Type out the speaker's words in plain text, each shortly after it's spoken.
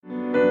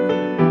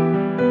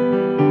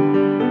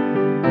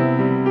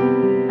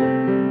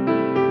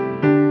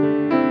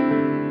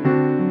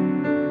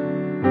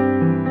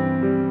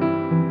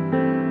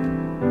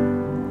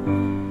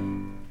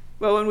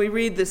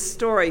read this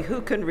story, who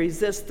can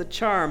resist the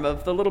charm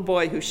of the little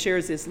boy who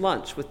shares his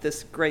lunch with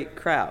this great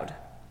crowd?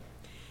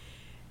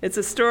 It's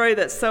a story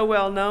that's so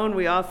well known,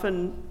 we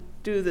often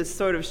do this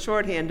sort of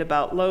shorthand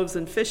about loaves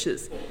and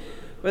fishes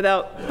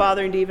without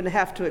bothering to even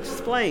have to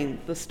explain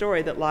the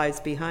story that lies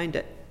behind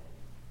it.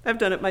 I've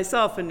done it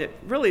myself, and it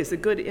really is a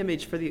good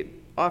image for the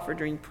offered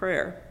during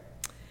prayer.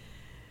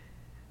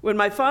 When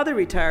my father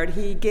retired,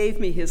 he gave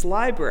me his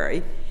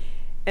library,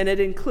 and it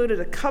included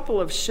a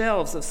couple of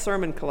shelves of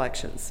sermon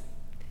collections.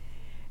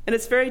 And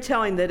it's very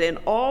telling that in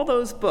all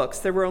those books,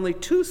 there were only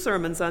 2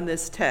 sermons on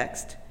this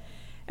text,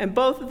 and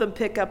both of them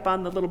pick up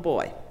on the little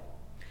boy.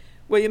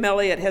 William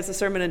Elliot has a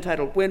sermon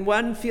entitled, "When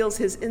One Feels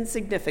His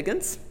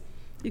Insignificance."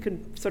 You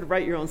can sort of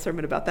write your own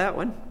sermon about that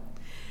one.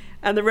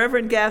 And the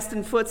Reverend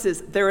Gaston Foote's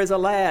is, "There is a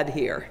lad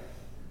here."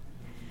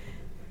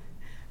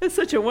 It's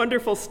such a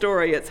wonderful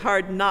story, it's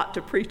hard not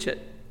to preach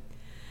it.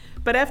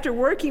 But after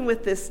working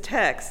with this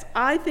text,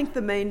 I think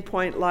the main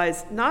point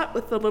lies not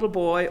with the little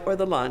boy or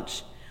the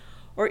lunch,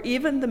 or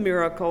even the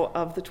miracle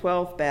of the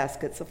 12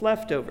 baskets of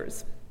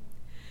leftovers.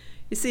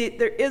 You see,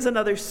 there is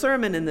another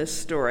sermon in this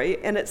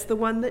story, and it's the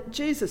one that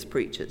Jesus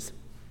preaches.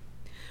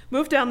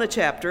 Move down the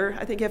chapter,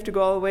 I think you have to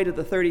go all the way to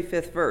the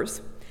 35th verse,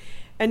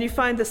 and you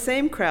find the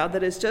same crowd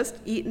that has just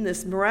eaten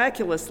this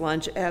miraculous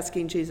lunch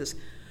asking Jesus,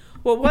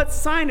 "Well, what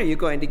sign are you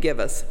going to give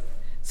us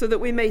so that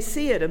we may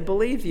see it and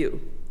believe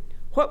you?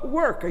 What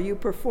work are you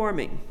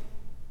performing?"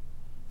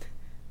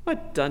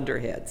 What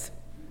dunderheads.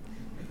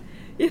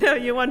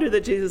 You wonder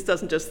that Jesus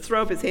doesn't just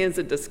throw up his hands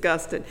in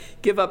disgust and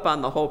give up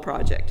on the whole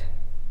project.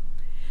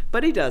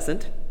 But he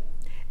doesn't.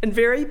 And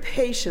very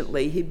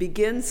patiently, he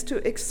begins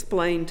to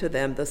explain to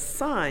them the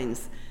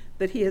signs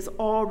that he has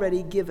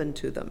already given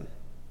to them.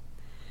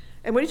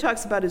 And what he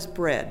talks about is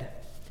bread.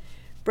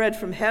 Bread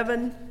from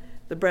heaven,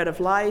 the bread of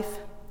life,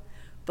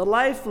 the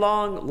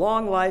lifelong,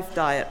 long life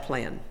diet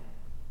plan.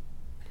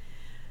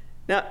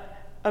 Now,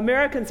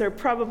 Americans are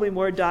probably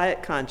more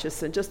diet conscious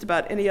than just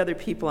about any other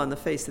people on the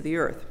face of the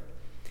earth.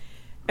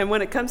 And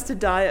when it comes to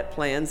diet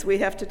plans, we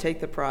have to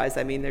take the prize.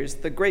 I mean, there's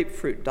the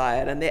grapefruit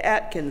diet and the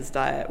Atkins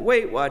diet,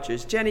 Weight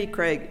Watchers, Jenny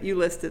Craig, you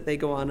list it, they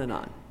go on and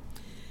on.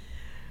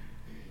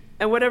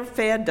 And whatever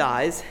fad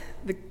dies,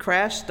 the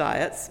crash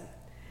diets,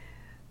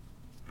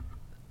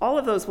 all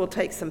of those will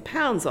take some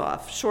pounds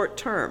off short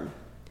term.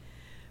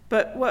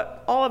 But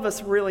what all of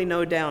us really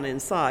know down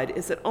inside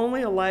is that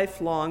only a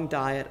lifelong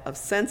diet of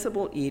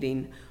sensible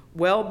eating,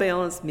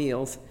 well-balanced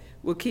meals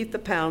will keep the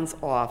pounds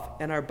off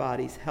and our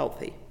bodies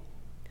healthy.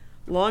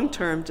 Long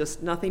term,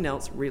 just nothing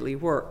else really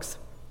works.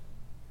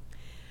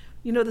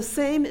 The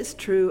same is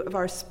true of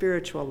our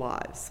spiritual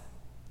lives.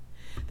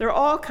 There are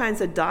all kinds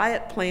of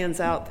diet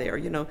plans out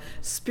there.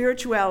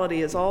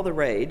 Spirituality is all the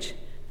rage.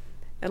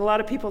 And a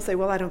lot of people say,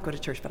 well, I don't go to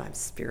church, but I'm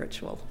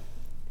spiritual.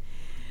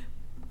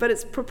 But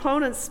its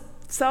proponents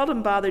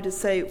seldom bother to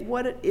say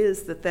what it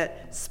is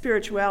that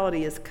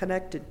spirituality is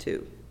connected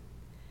to.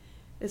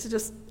 Is it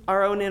just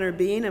our own inner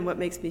being and what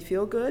makes me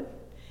feel good?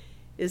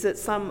 Is it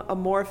some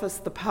amorphous,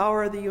 the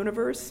power of the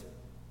universe?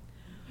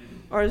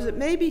 Or is it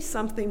maybe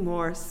something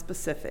more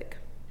specific?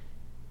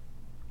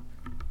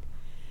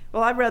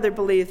 Well, I'd rather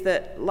believe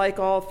that, like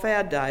all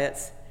fad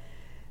diets,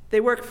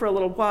 they work for a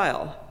little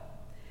while.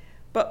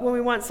 But when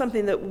we want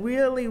something that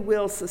really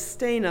will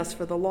sustain us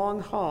for the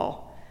long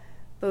haul,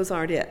 those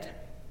aren't it.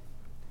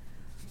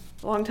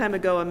 A long time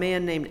ago, a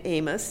man named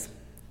Amos,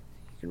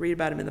 you can read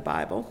about him in the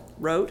Bible,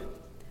 wrote,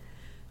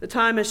 "The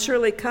time is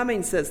surely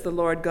coming, says the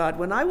Lord God,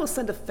 when I will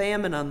send a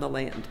famine on the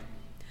land.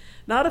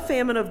 Not a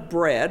famine of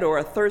bread or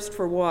a thirst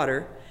for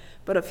water,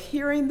 but of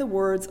hearing the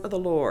words of the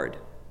Lord.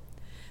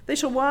 They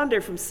shall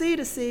wander from sea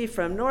to sea,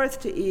 from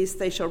north to east.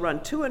 They shall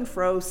run to and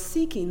fro,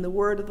 seeking the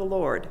word of the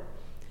Lord,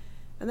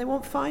 and they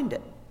won't find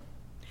it.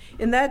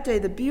 In that day,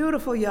 the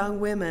beautiful young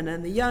women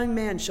and the young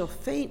men shall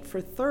faint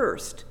for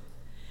thirst.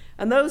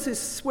 And those who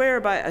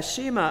swear by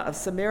Ashima of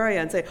Samaria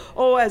and say,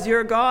 'Oh, as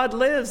your God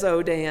lives,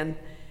 O Dan,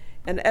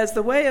 and as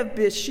the way of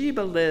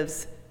Beersheba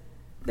lives,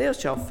 they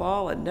shall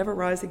fall and never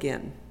rise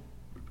again.'"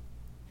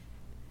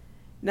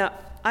 Now,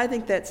 I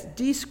think that's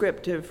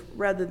descriptive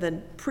rather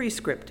than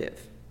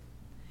prescriptive.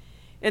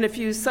 And if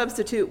you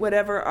substitute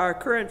whatever our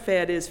current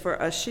fad is for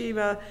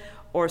Ashima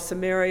or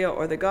Samaria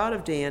or the God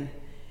of Dan,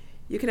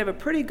 you can have a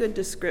pretty good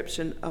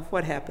description of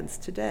what happens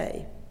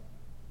today.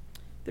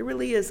 There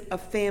really is a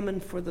famine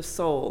for the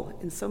soul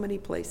in so many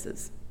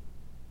places.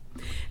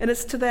 And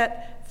it's to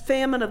that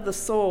famine of the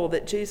soul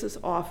that Jesus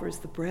offers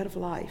the bread of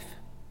life.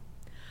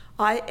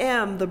 "I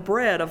am the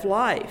bread of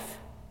life."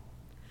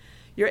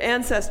 Your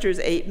ancestors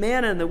ate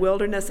manna in the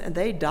wilderness and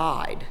they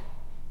died.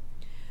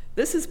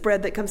 This is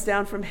bread that comes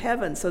down from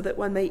heaven so that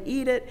one may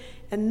eat it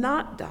and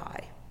not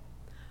die.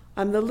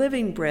 I'm the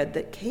living bread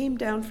that came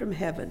down from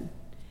heaven,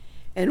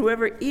 and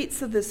whoever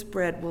eats of this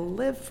bread will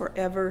live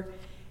forever,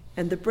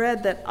 and the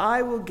bread that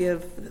I will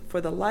give for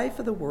the life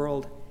of the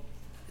world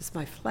is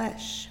my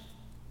flesh.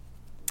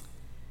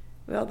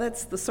 Well,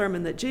 that's the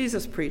sermon that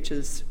Jesus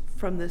preaches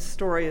from this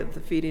story of the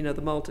feeding of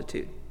the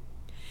multitude.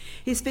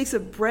 He speaks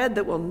of bread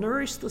that will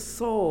nourish the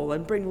soul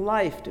and bring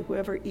life to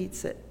whoever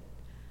eats it.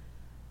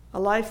 a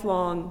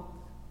lifelong,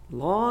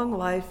 long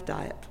life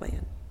diet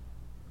plan.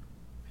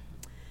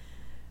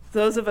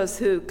 Those of us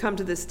who come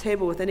to this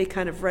table with any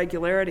kind of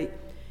regularity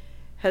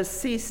has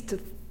ceased to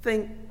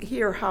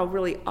hear how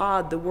really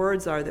odd the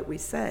words are that we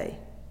say.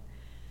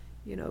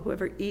 You know,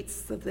 whoever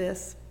eats of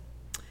this.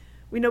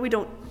 We know we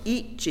don't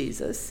eat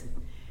Jesus,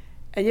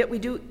 and yet we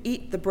do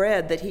eat the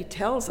bread that he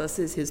tells us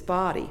is his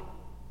body.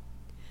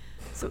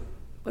 So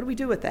what do we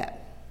do with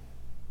that?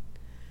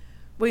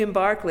 William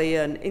Barclay,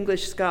 an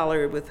English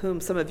scholar with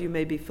whom some of you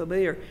may be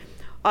familiar,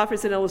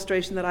 offers an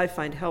illustration that I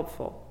find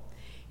helpful.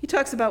 He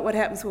talks about what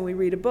happens when we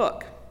read a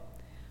book.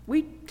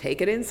 We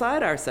take it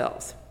inside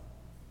ourselves.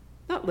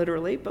 Not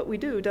literally, but we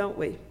do, don't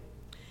we?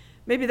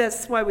 Maybe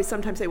that's why we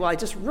sometimes say, well, I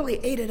just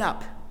really ate it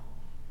up.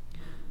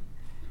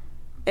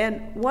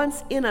 And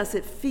once in us,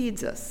 it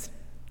feeds us.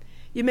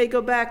 You may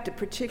go back to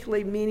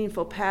particularly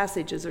meaningful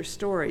passages or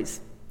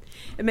stories.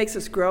 It makes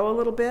us grow a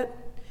little bit.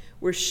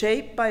 We're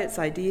shaped by its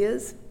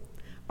ideas.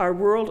 Our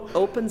world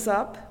opens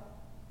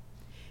up.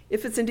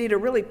 If it's indeed a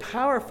really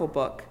powerful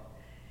book,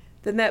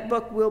 then that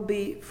book will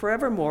be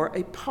forevermore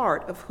a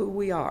part of who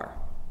we are.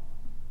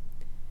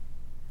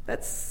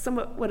 That's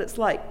somewhat what it's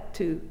like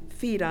to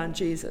feed on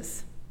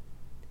Jesus.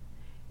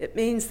 It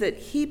means that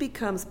he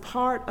becomes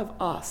part of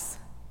us.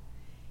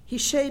 He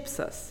shapes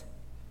us.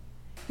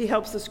 He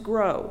helps us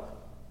grow.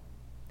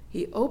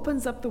 He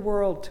opens up the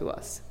world to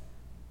us.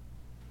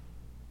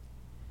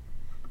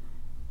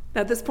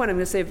 Now, at this point, I'm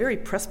going to say a very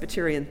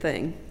Presbyterian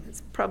thing.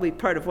 It's probably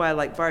part of why I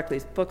like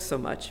Barclay's book so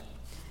much.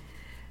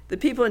 The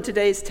people in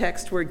today's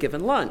text were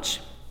given lunch.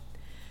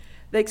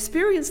 They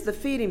experienced the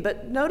feeding,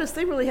 but notice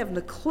they really haven't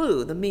a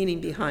clue the meaning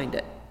behind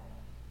it.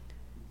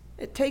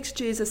 It takes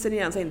Jesus sitting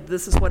down and saying,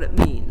 this is what it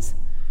means,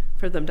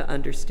 for them to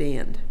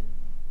understand.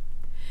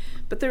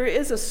 But there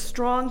is a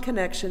strong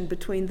connection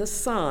between the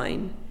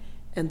sign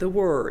and the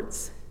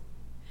words.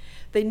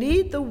 They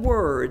need the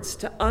words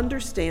to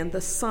understand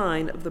the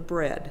sign of the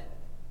bread.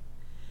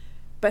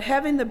 But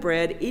having the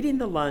bread, eating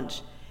the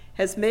lunch,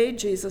 has made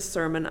Jesus'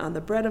 sermon on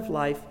the bread of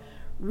life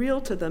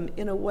real to them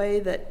in a way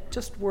that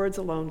just words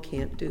alone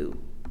can't do.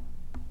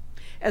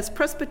 As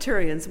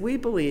Presbyterians, we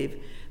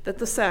believe that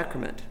the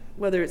sacrament,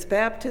 whether it's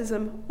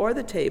baptism or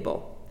the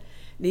table,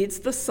 needs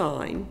the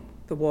sign,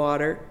 the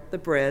water, the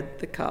bread,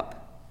 the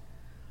cup.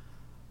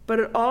 But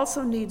it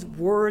also needs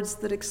words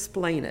that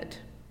explain it.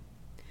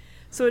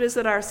 So it is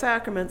that our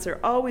sacraments are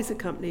always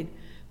accompanied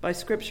by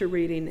scripture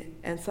reading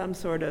and some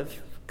sort of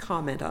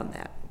comment on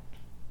that.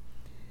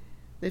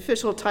 The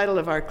official title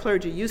of our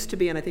clergy used to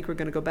be, and I think we're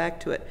going to go back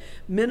to it,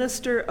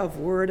 Minister of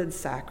Word and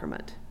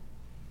Sacrament.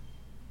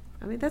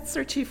 I mean, that's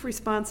their chief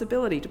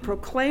responsibility, to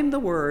proclaim the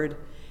word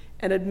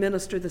and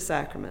administer the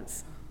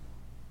sacraments.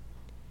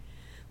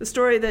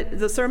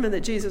 The sermon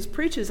that Jesus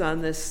preaches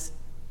on, this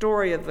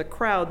story of the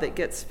crowd that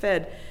gets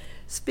fed,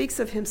 speaks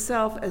of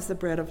himself as the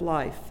bread of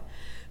life.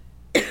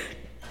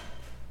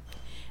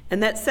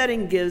 And that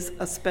setting gives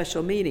a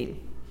special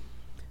meaning.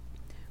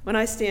 When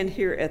I stand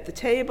here at the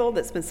table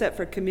that's been set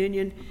for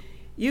communion,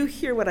 you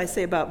hear what I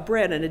say about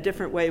bread in a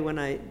different way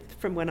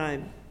from when I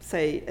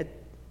say at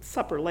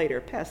supper later,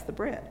 pass the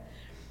bread.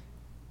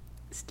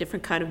 It's a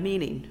different kind of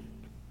meaning.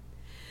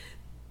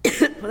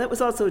 Well, that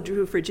was also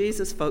true for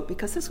Jesus' folk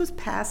because this was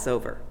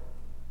Passover.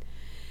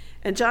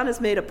 And John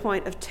has made a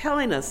point of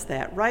telling us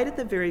that right at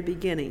the very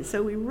beginning.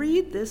 So we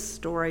read this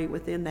story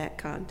within that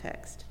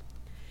context.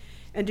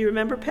 And do you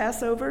remember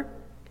Passover?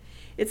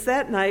 It's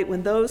that night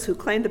when those who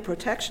claimed the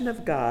protection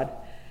of God,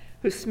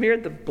 who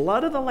smeared the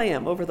blood of the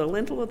lamb over the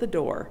lintel of the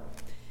door,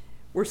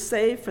 were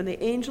saved from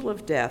the angel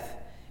of death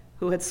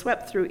who had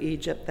swept through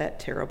Egypt that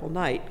terrible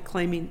night,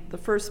 claiming the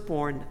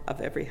firstborn of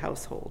every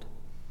household.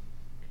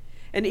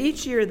 And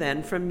each year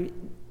then,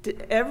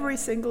 every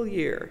single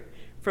year,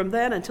 from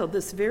then until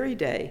this very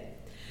day,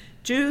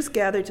 Jews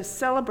gather to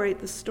celebrate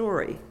the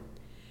story,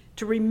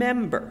 to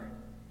remember,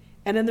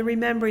 and in the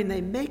remembering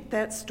they make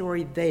that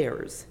story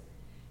theirs,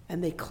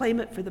 and they claim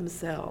it for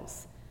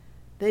themselves.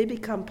 They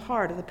become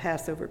part of the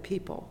Passover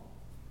people.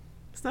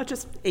 It's not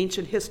just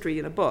ancient history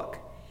in a book.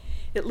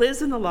 It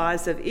lives in the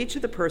lives of each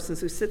of the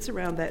persons who sits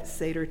around that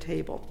Seder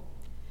table.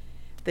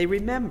 They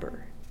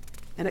remember,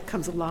 and it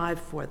comes alive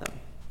for them.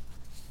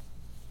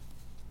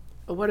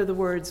 But what are the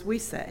words we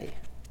say?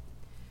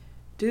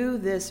 Do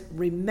this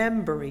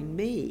remembering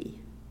me.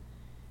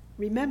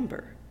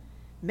 Remember.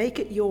 Make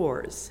it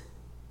yours.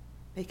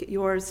 Make it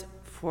yours,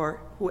 for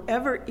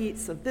whoever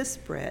eats of this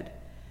bread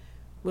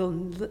will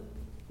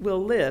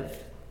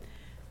live.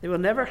 They will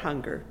never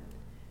hunger.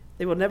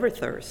 They will never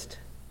thirst.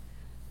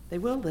 They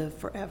will live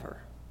forever.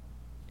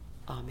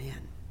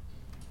 Amen.